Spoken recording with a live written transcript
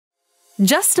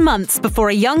Just months before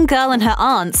a young girl and her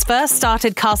aunts first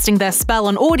started casting their spell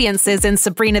on audiences in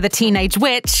Sabrina the Teenage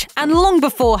Witch, and long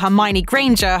before Hermione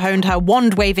Granger honed her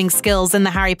wand-waving skills in the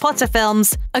Harry Potter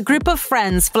films, a group of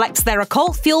friends flexed their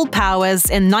occult-fueled powers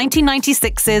in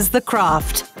 1996's The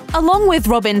Craft. Along with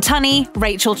Robin Tunney,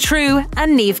 Rachel True,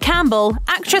 and Neve Campbell,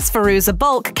 actress Fairuza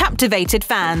Balk captivated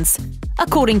fans.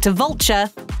 According to Vulture,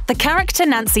 the character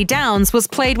Nancy Downs was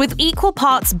played with equal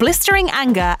parts blistering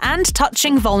anger and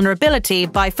touching vulnerability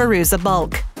by Fairuza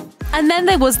Balk. And then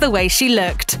there was the way she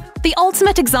looked. The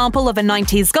ultimate example of a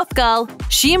 90s goth girl,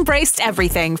 she embraced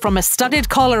everything from a studded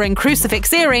collar and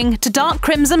crucifix earring to dark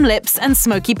crimson lips and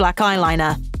smoky black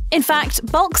eyeliner. In fact,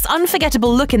 Balk's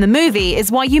unforgettable look in the movie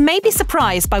is why you may be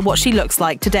surprised by what she looks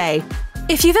like today.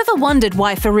 If you've ever wondered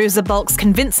why Fairuza Balk's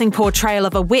convincing portrayal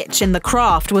of a witch in The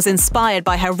Craft was inspired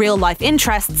by her real-life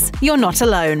interests, you're not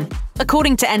alone.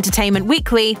 According to Entertainment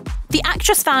Weekly, the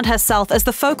actress found herself as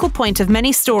the focal point of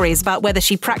many stories about whether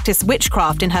she practiced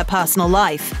witchcraft in her personal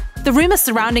life. The rumors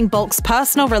surrounding Balk's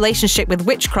personal relationship with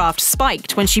witchcraft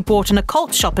spiked when she bought an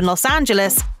occult shop in Los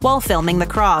Angeles while filming The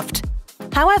Craft.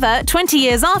 However, 20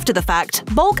 years after the fact,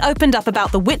 Balk opened up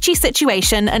about the witchy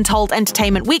situation and told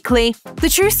Entertainment Weekly, "The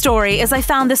true story is I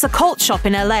found this occult shop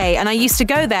in LA and I used to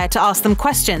go there to ask them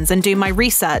questions and do my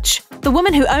research. The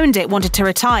woman who owned it wanted to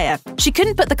retire. She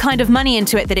couldn't put the kind of money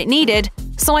into it that it needed,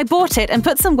 so I bought it and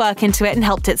put some work into it and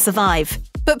helped it survive."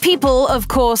 But people, of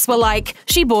course, were like,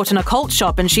 "She bought an occult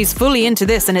shop and she's fully into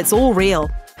this and it's all real."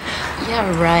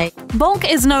 Yeah, right. Balk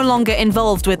is no longer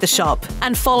involved with the shop,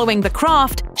 and following The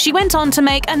Craft, she went on to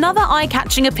make another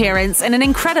eye-catching appearance in an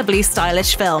incredibly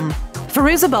stylish film.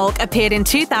 Fairuza Balk appeared in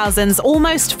 2000's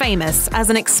Almost Famous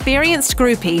as an experienced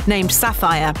groupie named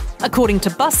Sapphire. According to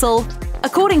Bustle,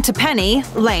 according to Penny,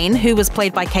 Lane, who was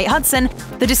played by Kate Hudson,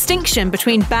 the distinction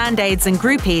between band-aids and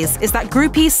groupies is that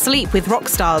groupies sleep with rock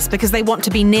stars because they want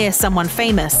to be near someone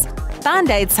famous.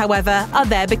 Band-aids, however, are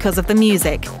there because of the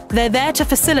music. They're there to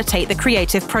facilitate the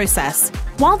creative process.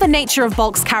 While the nature of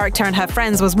Balk's character and her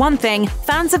friends was one thing,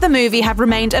 fans of the movie have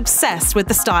remained obsessed with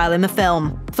the style in the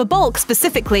film. For Balk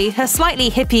specifically, her slightly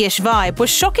hippie-ish vibe was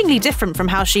shockingly different from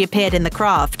how she appeared in The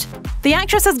Craft. The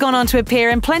actress has gone on to appear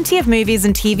in plenty of movies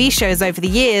and TV shows over the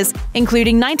years,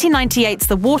 including 1998's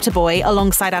The Waterboy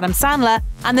alongside Adam Sandler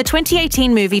and the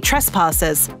 2018 movie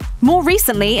Trespassers. More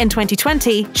recently, in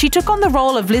 2020, she took on the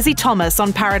role of Lizzie Thomas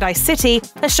on Paradise City,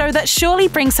 a show that surely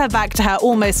brings her back to her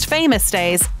Almost Famous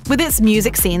days with its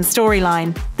music scene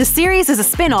storyline. The series is a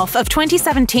spin-off of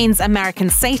 2017's American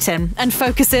Satan and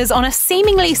focuses on a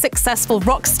seemingly successful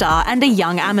rock star and a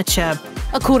young amateur.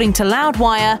 According to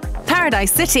Loudwire,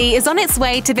 Paradise City is on its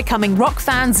way to becoming rock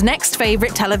fans' next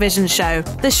favorite television show.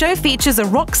 The show features a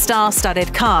rock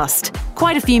star-studded cast.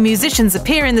 Quite a few musicians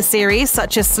appear in the series,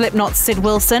 such as Slipknot's Sid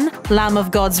Wilson, Lamb of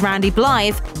God's Randy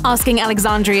Blythe, Asking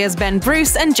Alexandria's Ben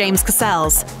Bruce, and James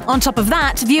Cassels. On top of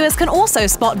that, viewers can also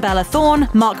spot Bella Thorne,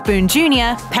 Mark Boone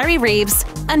Jr., Perry Reeves,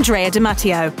 and Drea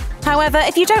DiMatteo. However,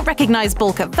 if you don't recognize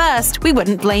Balk at first, we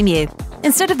wouldn't blame you.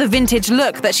 Instead of the vintage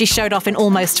look that she showed off in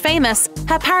Almost Famous,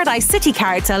 her Paradise City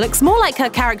character looks more like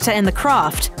her character in The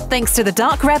Craft, thanks to the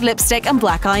dark red lipstick and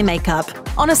black eye makeup.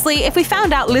 Honestly, if we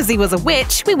found out Lizzie was a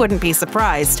witch, we wouldn't be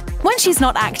surprised. When she's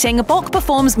not acting, Balk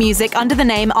performs music under the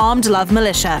name Armed Love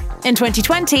Militia. In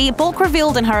 2020, Balk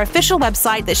revealed on her official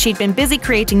website that she'd been busy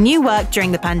creating new work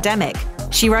during the pandemic.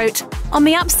 She wrote, "On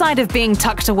the upside of being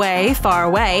tucked away, far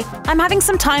away, I'm having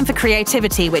some time for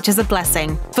creativity, which is a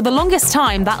blessing. For the longest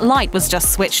time, that light was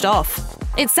just switched off."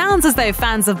 It sounds as though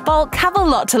fans of Balk have a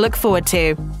lot to look forward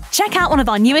to. Check out one of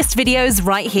our newest videos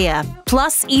right here.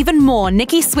 Plus, even more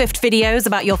Nicki Swift videos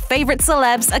about your favorite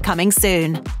celebs are coming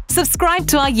soon. Subscribe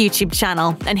to our YouTube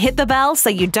channel and hit the bell so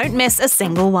you don't miss a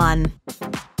single one.